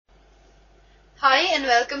Hi and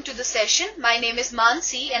welcome to the session. My name is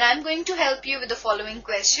Mansi and I am going to help you with the following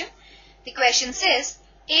question. The question says,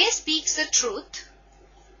 A speaks the truth.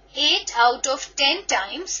 8 out of 10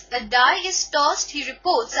 times a die is tossed, he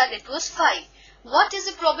reports that it was 5. What is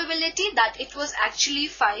the probability that it was actually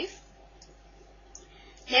 5?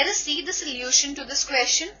 Let us see the solution to this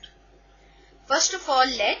question. First of all,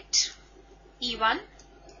 let E1,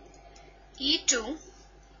 E2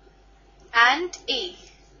 and A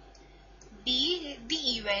be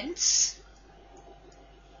the events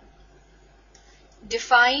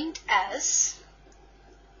defined as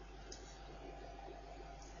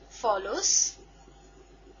follows.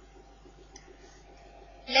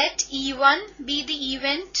 Let E1 be the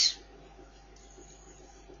event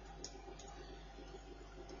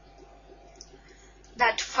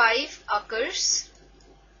that 5 occurs,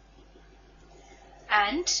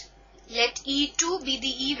 and let E2 be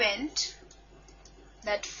the event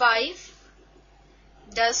that 5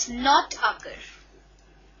 does not occur.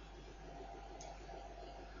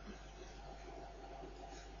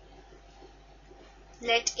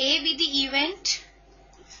 Let A be the event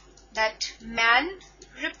that man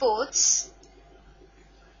reports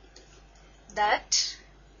that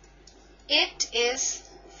it is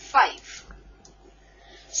 5.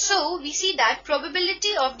 So we see that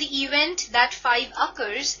probability of the event that 5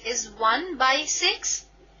 occurs is 1 by 6,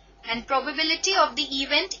 and probability of the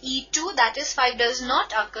event E2 that is 5 does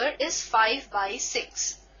not occur is 5 by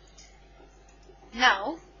 6.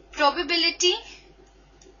 Now probability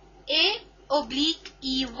A oblique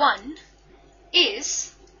E1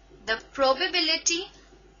 is the probability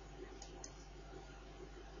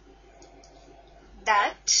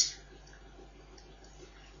that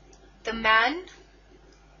the man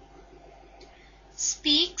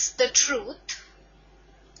speaks the truth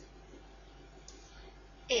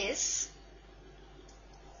is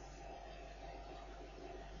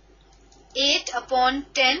 8 upon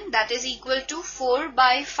 10, that is equal to 4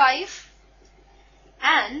 by 5,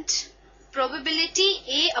 and probability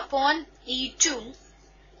A upon E2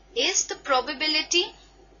 is the probability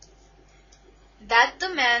that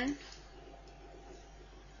the man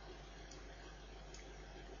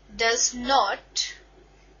does not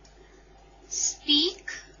speak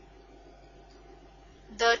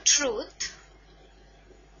the truth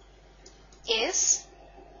is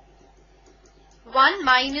 1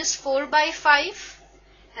 minus 4 by 5,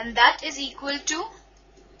 and that is equal to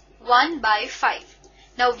 1 by 5.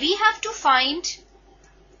 Now we have to find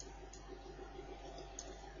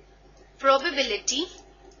probability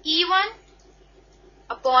E1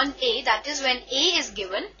 upon A, that is when A is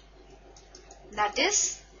given, that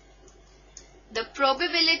is the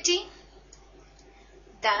probability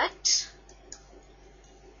that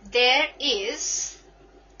there is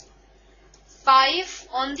 5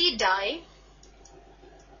 on the die.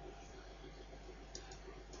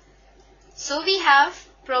 So we have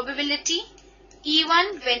probability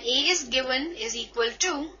E1 when A is given is equal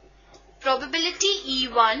to probability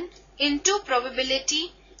E1 into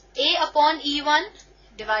probability A upon E1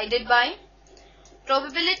 divided by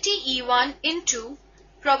probability E1 into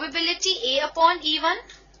probability A upon E1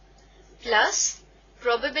 plus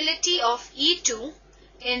probability of E2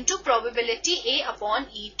 into probability A upon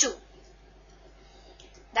E2.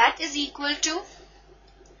 That is equal to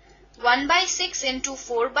 1 by 6 into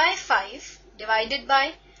 4 by 5 divided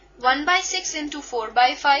by 1 by 6 into 4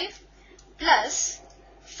 by 5 plus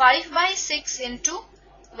 5 by 6 into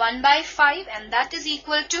 1 by 5, and that is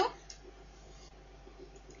equal to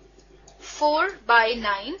 4 by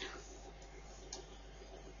 9.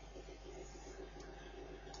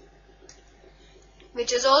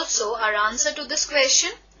 Which is also our answer to this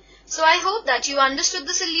question. So I hope that you understood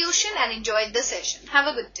the solution and enjoyed the session. Have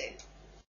a good day.